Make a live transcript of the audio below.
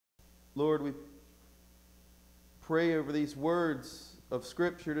Lord, we pray over these words of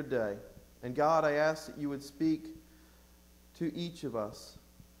Scripture today. And God, I ask that you would speak to each of us.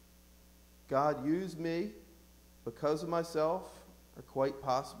 God, use me because of myself, or quite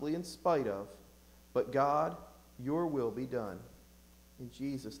possibly in spite of. But God, your will be done. In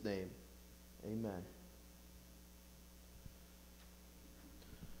Jesus' name, amen.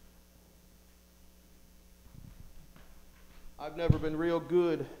 I've never been real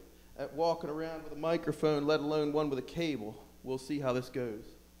good at walking around with a microphone, let alone one with a cable. We'll see how this goes.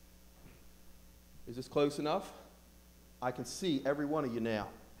 Is this close enough? I can see every one of you now.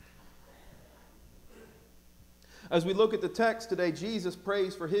 As we look at the text today, Jesus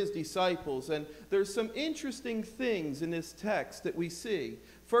prays for his disciples, and there's some interesting things in this text that we see.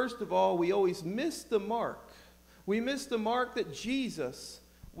 First of all, we always miss the mark. We miss the mark that Jesus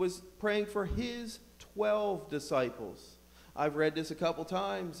was praying for his 12 disciples. I've read this a couple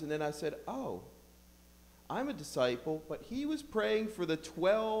times, and then I said, oh, I'm a disciple, but he was praying for the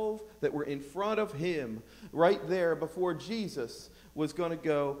 12 that were in front of him right there before Jesus was going to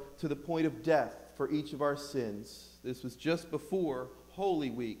go to the point of death for each of our sins. This was just before Holy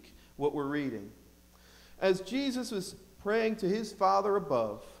Week, what we're reading. As Jesus was praying to his Father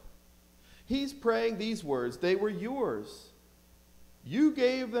above, he's praying these words, "They were yours. You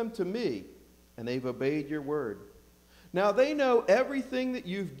gave them to me, and they've obeyed your word. Now they know everything that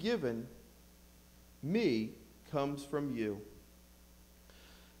you've given me comes from you."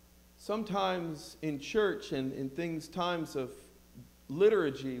 Sometimes in church and in times of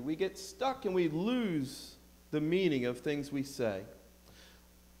liturgy, we get stuck and we lose the meaning of things we say.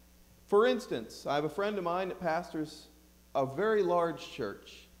 For instance, I have a friend of mine that pastors a very large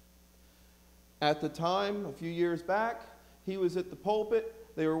church. At the time, a few years back, he was at the pulpit.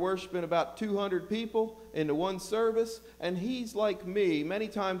 They were worshiping about 200 people into one service, and he's like me. Many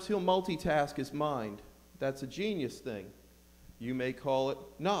times he'll multitask his mind. That's a genius thing. You may call it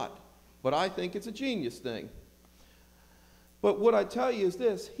not, but I think it's a genius thing. But what I tell you is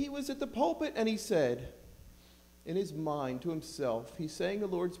this. He was at the pulpit, and he said, in his mind to himself, he's saying the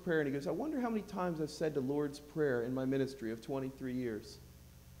Lord's Prayer, and he goes, I wonder how many times I've said the Lord's Prayer in my ministry of 23 years.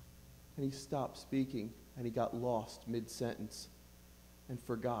 And he stopped speaking, and he got lost mid-sentence and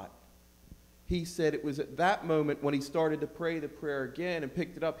forgot. He said it was at that moment when he started to pray the prayer again and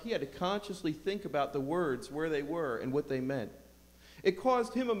picked it up, he had to consciously think about the words, where they were and what they meant. It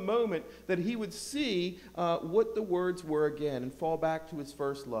caused him a moment that he would see what the words were again and fall back to his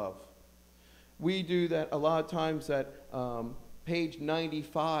first love. We do that a lot of times at page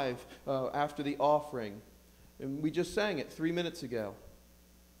 95 after the offering. And we just sang it 3 minutes ago.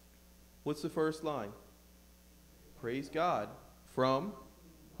 What's the first line? Praise God, from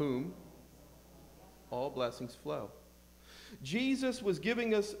whom all blessings flow. Jesus was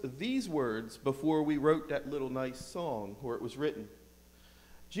giving us these words before we wrote that little nice song where it was written.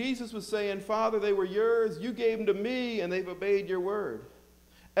 Jesus was saying, Father, they were yours. You gave them to me, and they've obeyed your word.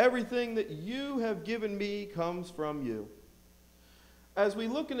 Everything that you have given me comes from you. As we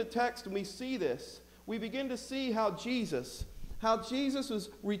look in the text and we see this, we begin to see how Jesus was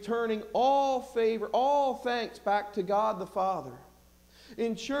returning all favor, all thanks back to God the Father.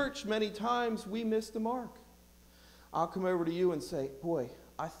 In church, many times we miss the mark. I'll come over to you and say, boy,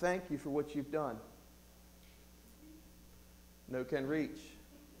 I thank you for what you've done. No can reach.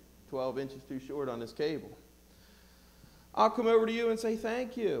 12 inches too short on this cable. I'll come over to you and say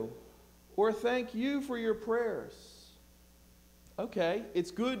thank you, or thank you for your prayers. Okay,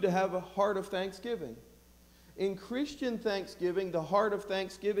 it's good to have a heart of thanksgiving. In Christian thanksgiving, the heart of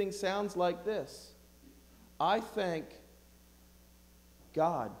thanksgiving sounds like this. I thank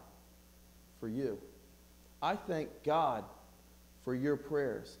God for you. I thank God for your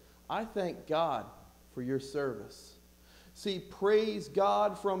prayers. I thank God for your service. See, praise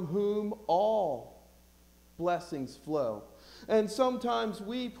God from whom all blessings flow. And sometimes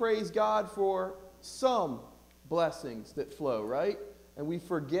we praise God for some blessings that flow, right? And we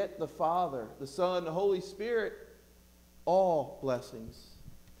forget the Father, the Son, the Holy Spirit, all blessings.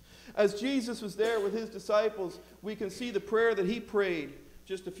 As Jesus was there with his disciples, we can see the prayer that he prayed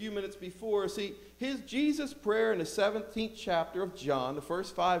just a few minutes before. See, his Jesus' prayer in the 17th chapter of John, the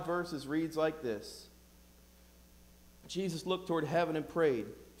first 5 verses, reads like this. Jesus looked toward heaven and prayed,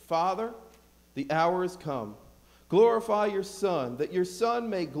 Father, the hour has come. Glorify your Son, that your Son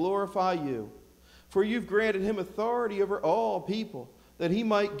may glorify you. For you've granted him authority over all people, that he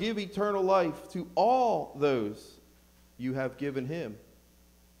might give eternal life to all those you have given him.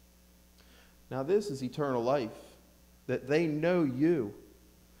 Now this is eternal life, that they know you,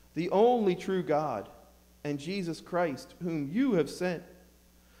 the only true God, and Jesus Christ, whom you have sent.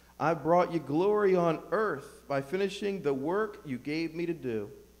 I brought you glory on earth by finishing the work you gave me to do.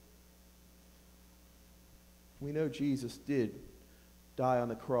 We know Jesus did die on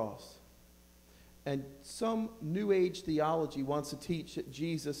the cross. And some New Age theology wants to teach that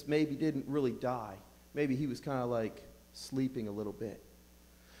Jesus maybe didn't really die. Maybe he was kind of like sleeping a little bit.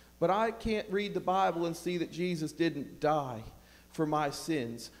 But I can't read the Bible and see that Jesus didn't die for my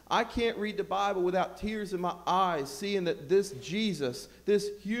sins. I can't read the Bible without tears in my eyes, seeing that this Jesus, this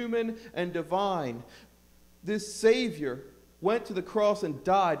human and divine, this Savior, went to the cross and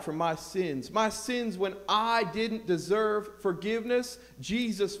died for my sins. My sins when I didn't deserve forgiveness,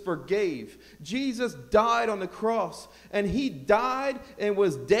 Jesus forgave. Jesus died on the cross, and he died and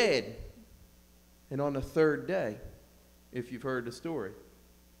was dead. And on the third day, if you've heard the story.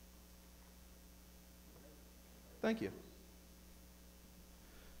 Thank you.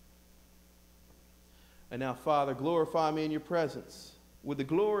 And now, Father, glorify me in your presence with the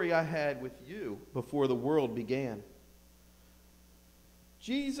glory I had with you before the world began.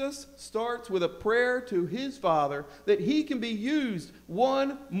 Jesus starts with a prayer to his Father that he can be used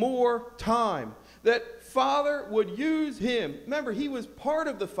one more time. That Father would use him. Remember, he was part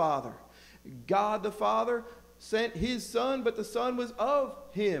of the Father. God the Father sent his Son, but the Son was of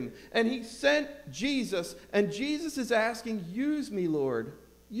him. And he sent Jesus. And Jesus is asking, use me, Lord.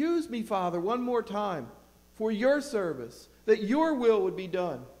 Use me, Father, one more time for your service, that your will would be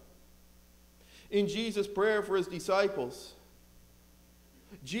done. In Jesus' prayer for his disciples,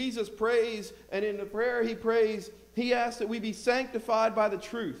 Jesus prays, and in the prayer he prays, he asks that we be sanctified by the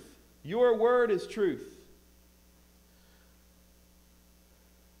truth. Your word is truth.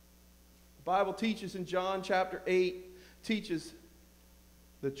 The Bible teaches in John chapter 8, teaches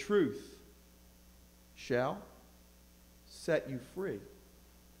the truth shall set you free.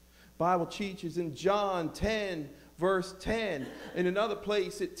 The Bible teaches in John 10, verse 10, in another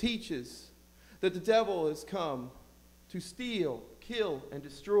place it teaches that the devil has come to steal, kill, and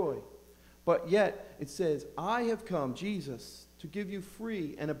destroy. But yet it says, I have come, Jesus, to give you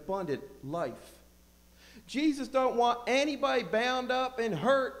free and abundant life. Jesus don't want anybody bound up in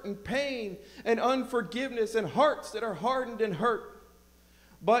hurt and pain and unforgiveness and hearts that are hardened and hurt.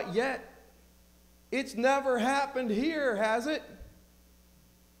 But yet, it's never happened here, has it?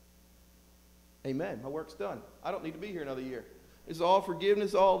 Amen. My work's done. I don't need to be here another year. It's all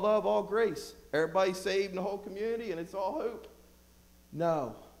forgiveness, all love, all grace. Everybody's saved in the whole community, and it's all hope.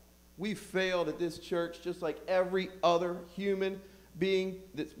 No. We failed at this church just like every other human being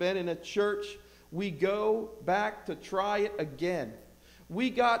that's been in a church. We go back to try it again. We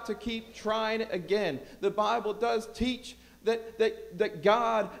got to keep trying it again. The Bible does teach that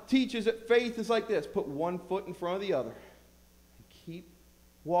God teaches that faith is like this. Put one foot in front of the other. And keep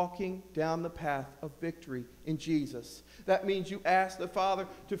walking down the path of victory in Jesus. That means you ask the Father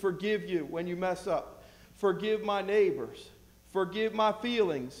to forgive you when you mess up. Forgive my neighbors. Forgive my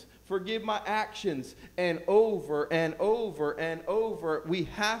feelings. Forgive my actions. And over and over and over, we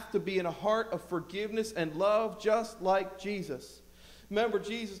have to be in a heart of forgiveness and love just like Jesus. Remember,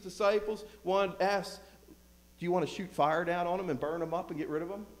 Jesus' disciples asked, do you want to shoot fire down on them and burn them up and get rid of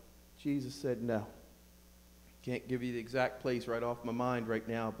them? Jesus said, no. Can't give you the exact place right off my mind right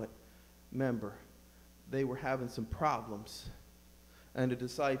now, but remember, they were having some problems. And the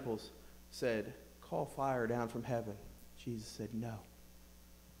disciples said, call fire down from heaven. Jesus said, no.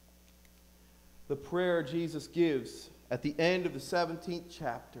 The prayer Jesus gives at the end of the 17th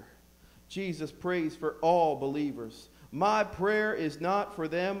chapter, Jesus prays for all believers. My prayer is not for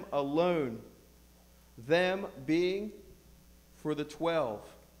them alone, them being for the 12,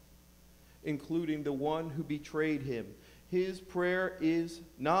 including the one who betrayed him. His prayer is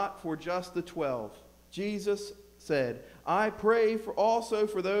not for just the 12. Jesus said, I pray also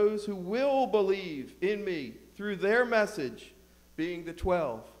for those who will believe in me through their message, being the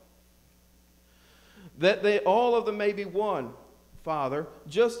 12. That they all of them may be one, Father,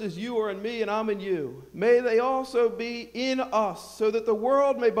 just as you are in me and I'm in you. May they also be in us, so that the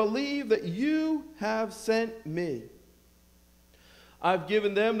world may believe that you have sent me. I've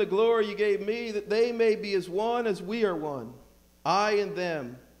given them the glory you gave me, that they may be as one as we are one. I and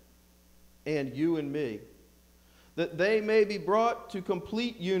them, and you and me. That they may be brought to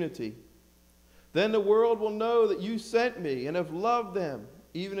complete unity. Then the world will know that you sent me and have loved them,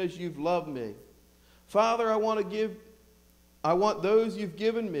 even as you've loved me. Father, I want those you've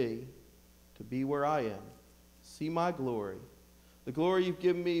given me to be where I am. See my glory. The glory you've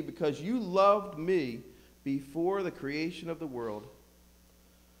given me because you loved me before the creation of the world.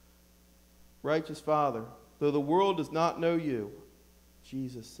 Righteous Father, though the world does not know you,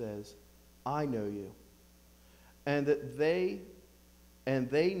 Jesus says, I know you. And that they and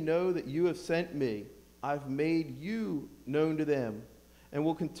they know that you have sent me. I've made you known to them, and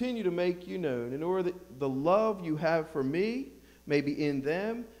will continue to make you known, in order that the love you have for me may be in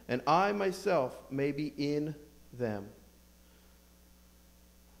them, and I myself may be in them.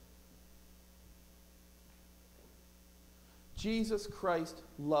 Jesus Christ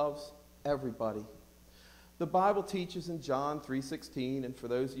loves everybody. The Bible teaches in John 3:16, and for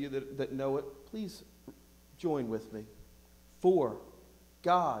those of you that know it, please join with me. For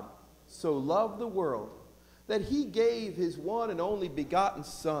God so loved the world that he gave his one and only begotten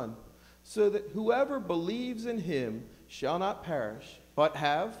Son, so that whoever believes in him shall not perish, but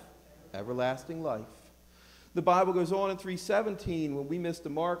have everlasting life. The Bible goes on in 3:17, when we missed the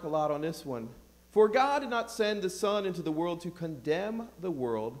mark a lot on this one. For God did not send the Son into the world to condemn the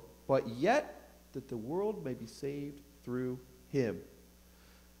world, but yet that the world may be saved through him.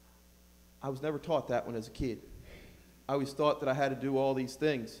 I was never taught that one as a kid. I always thought that I had to do all these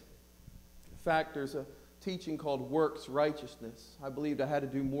things. In fact, there's a teaching called works righteousness. I believed I had to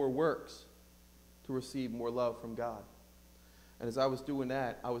do more works to receive more love from God. And as I was doing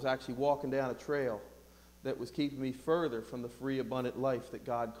that, I was actually walking down a trail that was keeping me further from the free, abundant life that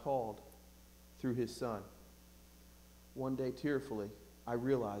God called through his Son. One day, tearfully, I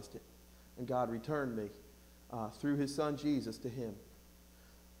realized it, and God returned me through his Son Jesus to him.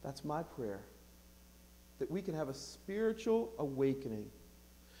 That's my prayer, that we can have a spiritual awakening.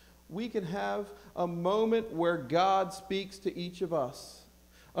 We can have a moment where God speaks to each of us,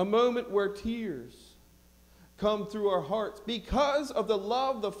 a moment where tears come through our hearts because of the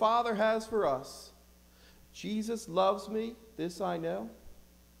love the Father has for us. Jesus loves me, this I know,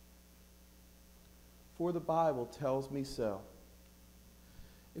 for the Bible tells me so.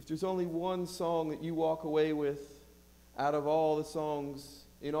 If there's only one song that you walk away with out of all the songs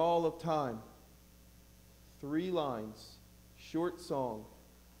in all of time, 3 lines, short song,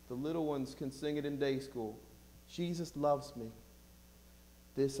 the little ones can sing it in day school. Jesus loves me,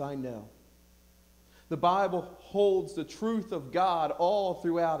 this I know. The Bible holds the truth of God all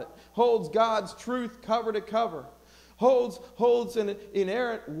throughout it, holds God's truth cover to cover, holds an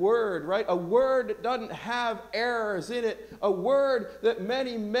inerrant word, right? A word that doesn't have errors in it, a word that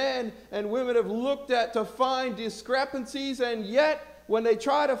many men and women have looked at to find discrepancies, and yet when they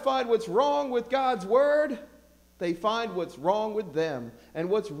try to find what's wrong with God's word, they find what's wrong with them and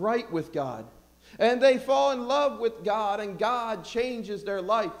what's right with God. And they fall in love with God, and God changes their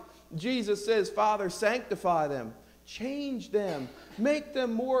life. Jesus says, Father, sanctify them, change them, make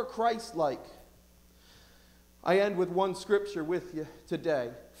them more Christ-like. I end with one scripture with you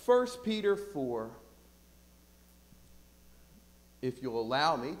today, 1 Peter 4. If you'll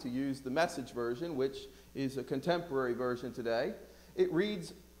allow me to use the Message version, which is a contemporary version today, it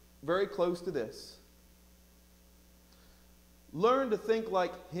reads very close to this. Learn to think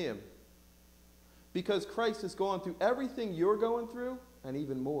like him, because Christ has gone through everything you're going through and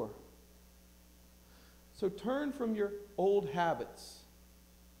even more. So turn from your old habits.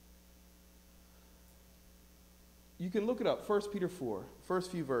 You can look it up, 1 Peter 4,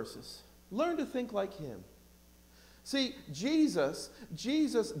 first few verses. Learn to think like him. See, Jesus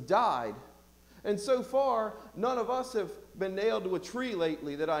died. And so far, none of us have been nailed to a tree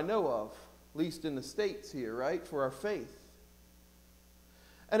lately that I know of, at least in the States here, right, for our faith.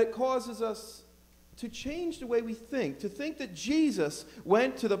 And it causes us to change the way we think, to think that Jesus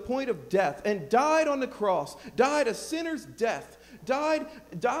went to the point of death and died on the cross, died a sinner's death, died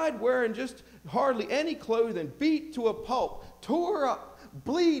wearing just hardly any clothing, beat to a pulp, tore up,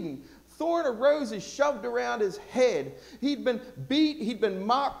 bleeding, thorn of roses shoved around his head. He'd been beat, he'd been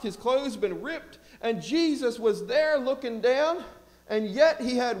mocked, his clothes had been ripped, and Jesus was there looking down, and yet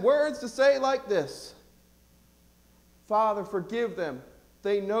he had words to say like this: Father, forgive them.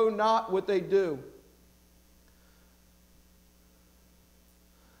 They know not what they do.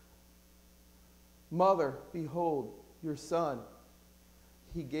 Mother, behold your son.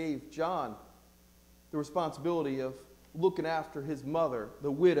 He gave John the responsibility of looking after his mother,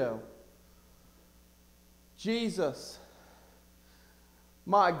 the widow. Jesus,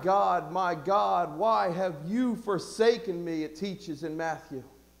 my God, why have you forsaken me? It teaches in Matthew.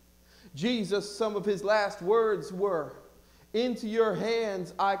 Jesus, some of his last words were, into your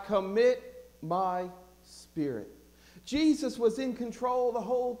hands I commit my spirit. Jesus was in control the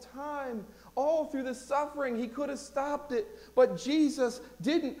whole time. All through the suffering, he could have stopped it. But Jesus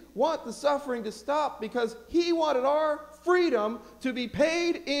didn't want the suffering to stop because he wanted our freedom to be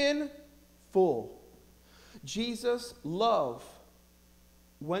paid in full. Jesus' love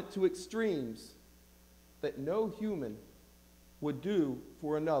went to extremes that no human would do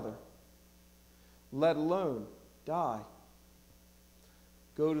for another, let alone die.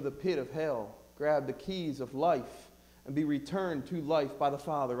 go to the pit of hell, grab the keys of life, and be returned to life by the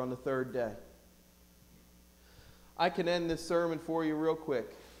Father on the third day. I can end this sermon for you real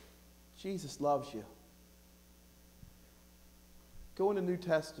quick. Jesus loves you. Go in the New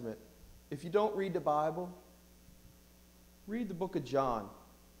Testament. If you don't read the Bible, read the book of John.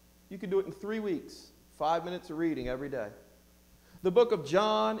 You can do it in 3 weeks, 5 minutes of reading every day. The book of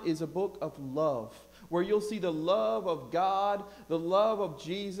John is a book of love, where you'll see the love of God, the love of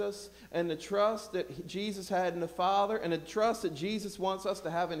Jesus, and the trust that Jesus had in the Father, and the trust that Jesus wants us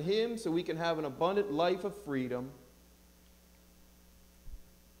to have in Him so we can have an abundant life of freedom.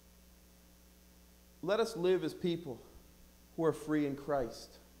 Let us live as people who are free in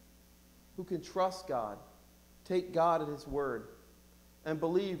Christ, who can trust God, take God at His word, and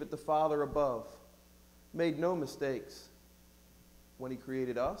believe that the Father above made no mistakes when He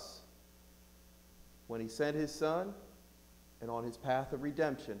created us, when He sent His Son, and on His path of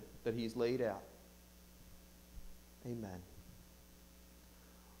redemption that He's laid out. Amen.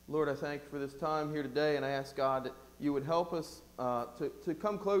 Lord, I thank you for this time here today, and I ask God that you would help us to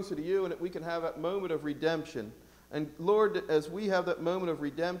come closer to you and that we can have that moment of redemption. And Lord, as we have that moment of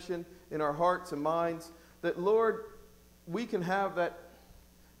redemption in our hearts and minds, that Lord, we can have that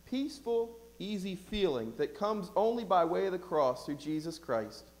peaceful, easy feeling that comes only by way of the cross through Jesus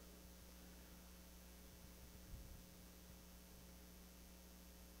Christ.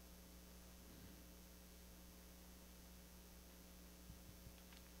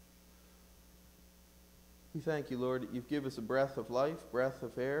 We thank you, Lord, that you've given us a breath of life, breath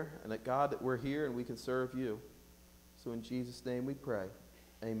of air, and that God, that we're here and we can serve you. So in Jesus' name we pray.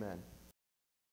 Amen.